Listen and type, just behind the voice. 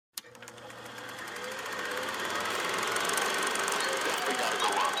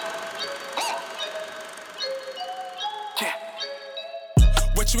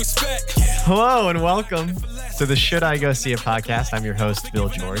what you expect. Hello and welcome to the Should I Go See It podcast. I'm your host, Bill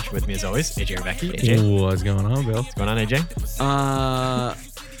George. With me as always, AJ Rebecki. AJ. What's going on, Bill? What's going on, AJ?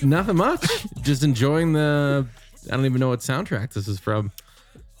 Nothing much. Just enjoying I don't even know what soundtrack this is from.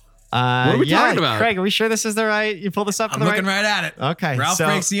 What are we talking about? Craig, are we sure this is the right? You pulled this up for I'm the looking right? right at it. Okay. Ralph so,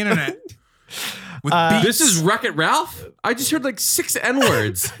 breaks the internet. With beats. This is Wreck-It Ralph? I just heard like 6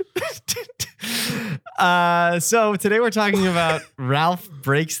 N-words. So today we're talking about Ralph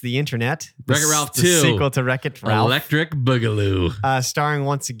Breaks the Internet. Wreck-It Ralph the 2. sequel to Wreck-It Ralph. Electric Boogaloo. Starring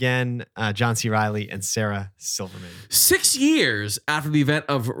once again John C. Reilly and Sarah Silverman. 6 years after the event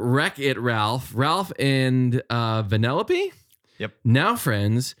of Wreck-It Ralph, Ralph and Vanellope, Yep. now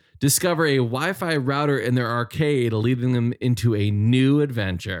friends, discover a Wi-Fi router in their arcade, leading them into a new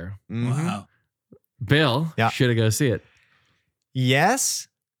adventure. Wow. Bill, Yeah. should I go see it? Yes,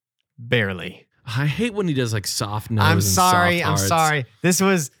 barely. I hate when he does like soft nose. I'm and sorry. soft I'm hearts. sorry. This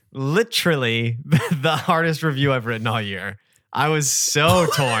was literally the hardest review I've written all year. I was so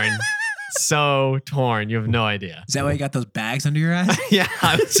torn. So torn. You have no idea. Is that why you got those bags under your eyes? Yeah,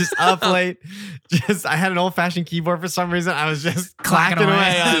 I was just up late. I had an old-fashioned keyboard for some reason. I was just Clacking clacking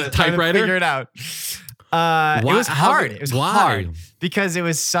away away. on it, trying to Typewriter? figure it out. It Why- was hard. It was why? hard because it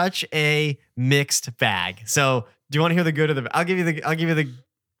was such a mixed bag. So, do you want to hear the good or the? I'll give you the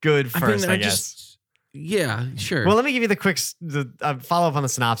good first, I guess. Yeah, sure. Well, let me give you the quick follow up on the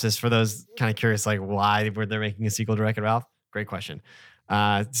synopsis for those kind of curious, like why were they making a sequel to Wreck-It Ralph? Great question.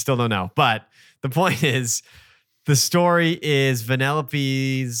 Still don't know, but the point is, the story is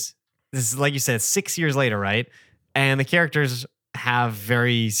Vanellope's. This is like you said, 6 years later, right? And the characters have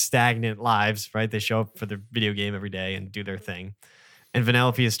very stagnant lives, right? They show up for their video game every day and do their thing, and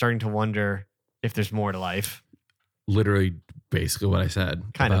Vanellope is starting to wonder if there's more to life. Literally, basically what I said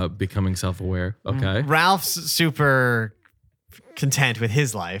Kind of. about becoming self-aware. Okay. Ralph's super content with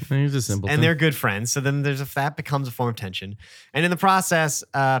his life. He's a simpleton. And they're good friends. So then that becomes a form of tension. And in the process,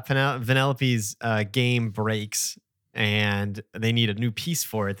 Vanellope's game breaks and they need a new piece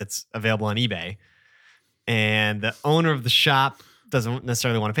for it that's available on eBay. And the owner of the shop doesn't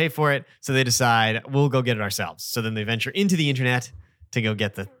necessarily want to pay for it. So they decide, we'll go get it ourselves. So then they venture into the internet to go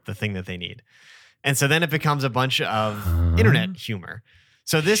get the thing that they need. And so then it becomes a bunch of internet humor.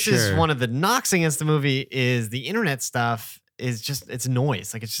 So this is Sure. one of the knocks against the movie is the internet stuff is just, it's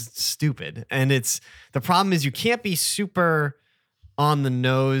noise. Like it's just stupid. And the problem is you can't be super on the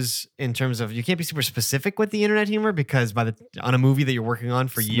nose in terms of, you can't be super specific with the internet humor because on a movie that you're working on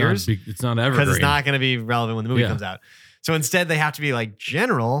for years, It's not evergreen. because it's not going to be relevant when the movie Yeah. comes out. So instead they have to be like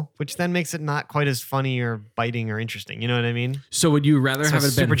general, which then makes it not quite as funny or biting or interesting. You know what I mean? So would you rather So have it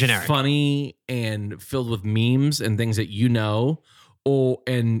super been generic. funny and filled with memes and things that you know,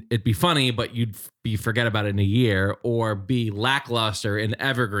 and it'd be funny, but you'd forget about it in a year, or be lackluster and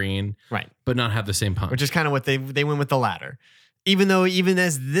evergreen, Right. but not have the same punch? Which is kind of what they went with the latter. Even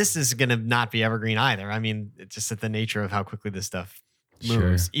as this is going to not be evergreen either. I mean, it's just the nature of how quickly this stuff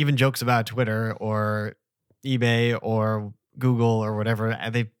moves. Sure. Even jokes about Twitter or eBay or Google or whatever,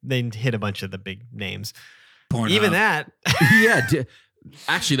 they hit a bunch of the big names. Even that, yeah.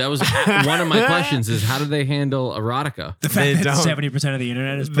 Actually, that was one of my questions: is how do they handle erotica? The They fact that don't. 70% of the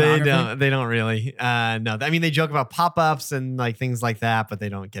internet is they pornography. don't really. No, I mean they joke about pop-ups and like things like that, but they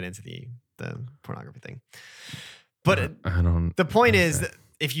don't get into the pornography thing. But I don't. the point is okay. that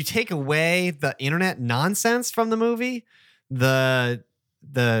if you take away the internet nonsense from the movie, the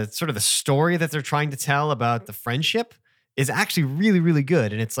sort of the story that they're trying to tell about the friendship is actually really, really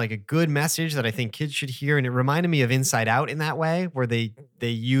good. And it's like a good message that I think kids should hear. And it reminded me of Inside Out in that way, where they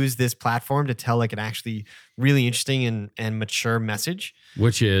use this platform to tell like an actually really interesting and mature message.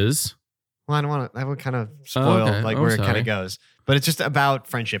 Which is Well, I don't want to, I would kind of spoil okay. like Oh, where it kind sorry. of goes, but it's just about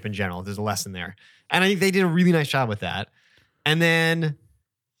friendship in general. There's a lesson there. And I think they did a really nice job with that. And then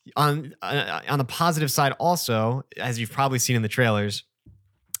on the positive side also, as you've probably seen in the trailers,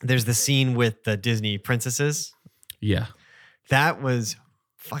 there's the scene with the Disney princesses. yeah, That was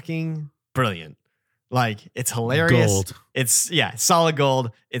fucking brilliant. Like, it's hilarious. gold. It's solid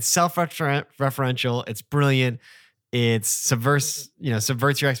gold. It's self-referential. It's brilliant. It subverts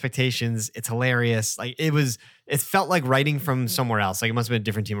your expectations. It's hilarious. Like it felt like writing from somewhere else. Like it must have been a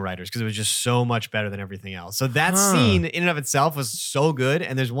different team of writers because it was just so much better than everything else. So that scene in and of itself was so good.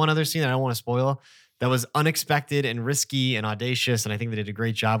 And there's one other scene that I don't want to spoil that was unexpected and risky and audacious. And I think they did a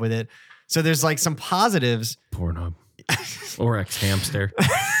great job with it. So there's like some positives. Pornhub or ex-hamster.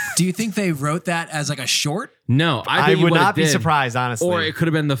 Do you think they wrote that as like a short? No, I bet you would what it not be did. surprised, honestly. Or it could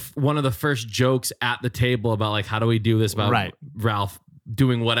have been one of the first jokes at the table about like, how do we do this about Right. Ralph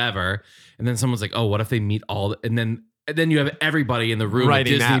doing whatever? And then someone's like, oh, what if they meet and then And then you have everybody in the room at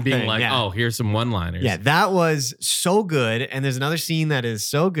Writing Disney that being thing, like, yeah. "Oh, here's some one-liners." Yeah, that was so good. And there's another scene that is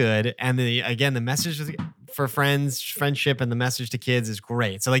so good. And the message for friendship and the message to kids is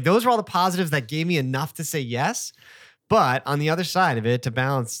great. So like those were all the positives that gave me enough to say yes. But on the other side of it, to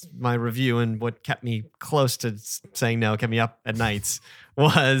balance my review and what kept me close to saying no, kept me up at nights,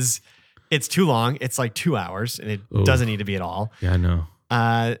 was it's too long. It's like 2 hours and it Ooh. doesn't need to be at all. Yeah, I know.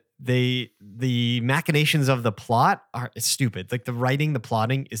 The machinations of the plot are stupid. Like the writing, the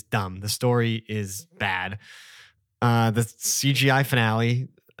plotting is dumb. The story is bad. The CGI finale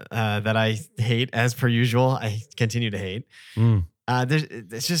that I hate as per usual, I continue to hate.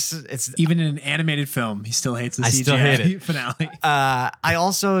 It's Even in an animated film, he still hates the CGI I still hate it. finale. I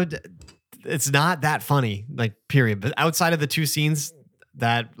also, it's not that funny, like period. But outside of the two scenes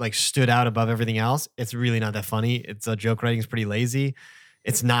that like stood out above everything else, it's really not that funny. It's joke writing is pretty lazy.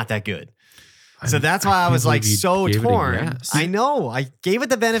 It's not that good. So that's why I was like so torn. Yes. I know. I gave it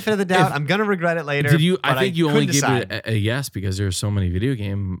the benefit of the doubt. I'm gonna regret it later. Did you? but I think you only couldn't gave decide. it a yes because there's so many video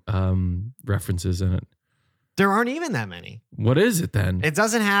game references in it. There aren't even that many. What is it then? It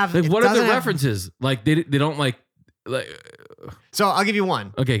doesn't have. Like, it what are the doesn't have- references? Like they don't like. So I'll give you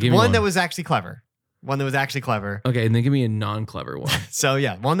one. Okay, give me one one. that was actually clever. One that was actually clever. Okay, and then give me a non-clever one. So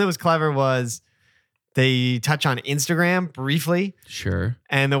yeah, one that was clever was they touch on Instagram briefly. Sure.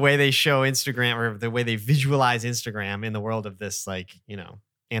 And the way they show Instagram or the way they visualize Instagram in the world of this, like,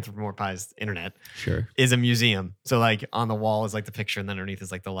 anthropomorphized internet Sure. is a museum. So like on the wall is like the picture and then underneath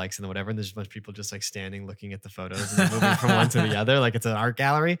is like the likes and the whatever. And there's a bunch of people just like standing, looking at the photos and then moving from one to the other. Like it's an art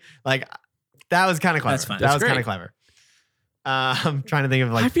gallery. Like that was kind of clever. That's fine. That That's was kind great. of clever. I'm trying to think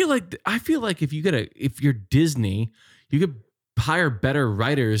of like, I feel like if you're Disney, you could hire better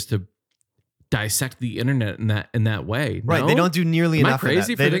writers to dissect the internet in that way. right. No? They don't do nearly Am I enough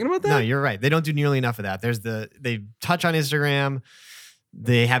crazy of for that. thinking about that? No, you're right. They don't do nearly enough of that. They touch on Instagram.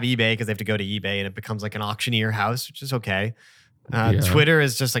 They have eBay because they have to go to eBay and it becomes like an auctioneer house, which is okay. Yeah. Twitter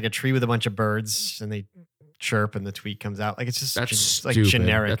is just like a tree with a bunch of birds and they chirp and the tweet comes out. Like it's just That's like stupid.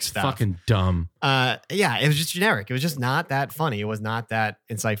 generic That's stuff. fucking dumb. Yeah, it was just generic. It was just not that funny. It was not that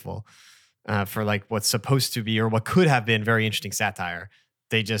insightful for like what's supposed to be or what could have been very interesting satire.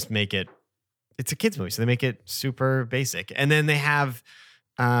 They just make it. It's a kids movie, so they make it super basic. And then they have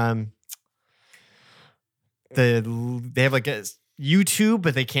they have like a YouTube,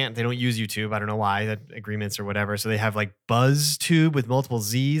 but they don't use YouTube. I don't know why, that agreements or whatever. So they have like BuzzTube with multiple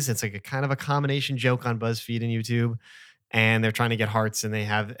Z's. It's like a kind of a combination joke on BuzzFeed and YouTube. And they're trying to get hearts, and they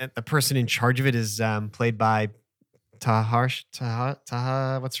have the person in charge of it is played by Taha.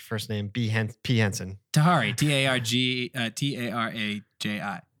 What's her first name? P. Henson. Tahari, Taraji.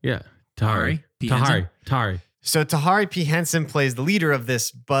 Yeah. Tahari P. Henson? Tahari. So Tahari P. Henson plays the leader of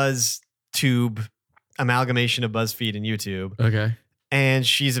this BuzzTube amalgamation of BuzzFeed and YouTube. Okay. And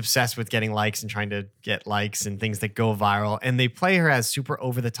she's obsessed with getting likes and trying to get likes and things that go viral. And they play her as super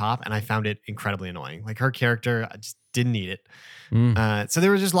over the top. And I found it incredibly annoying. Like her character, I just didn't need it. So there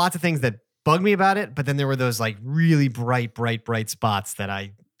were just lots of things that bugged me about it. But then there were those like really bright spots that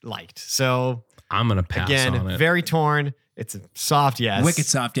I liked. So I'm gonna pass again, on it. very torn. It's a soft yes. Wicked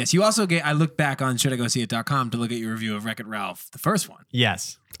soft, yes. You also I looked back on shouldIGoSeeIt.com to look at your review of Wreck-It Ralph, the first one.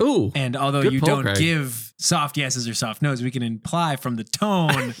 Yes. Ooh. And although Good you pull, don't Craig. give soft yeses or soft no's, we can imply from the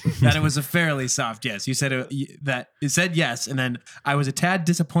tone that it was a fairly soft yes. You said that it said yes, and then I was a tad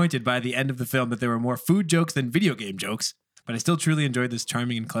disappointed by the end of the film that there were more food jokes than video game jokes, but I still truly enjoyed this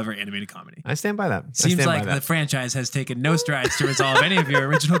charming and clever animated comedy. I stand by that. Seems like the franchise has taken no strides to resolve any of your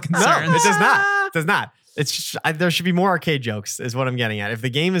original No, concerns. it does not. It does not. It's just, there should be more arcade jokes is what I'm getting at. If the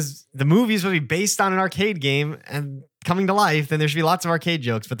movie is supposed to be based on an arcade game and coming to life, then there should be lots of arcade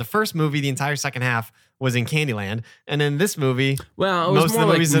jokes. But the first movie, the entire second half was in Candyland. And then this movie, Well, it was most of more the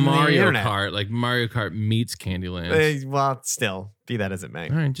like movies in the Mario internet. Kart, like Mario Kart meets Candyland. well, still, be that as it may.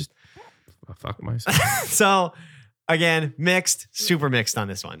 All right, just fuck myself. So again, mixed, super mixed on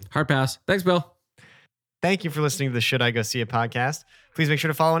this one. Hard pass. Thanks, Bill. Thank you for listening to the Should I Go See It podcast. Please make sure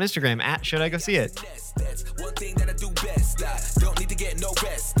to follow on Instagram at Should I Go See It. That's one thing that I do best. I don't need to get no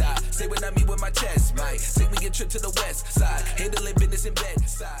rest. I say when I meet with my chest, might take me a trip to the west side, handling business in bed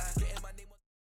side.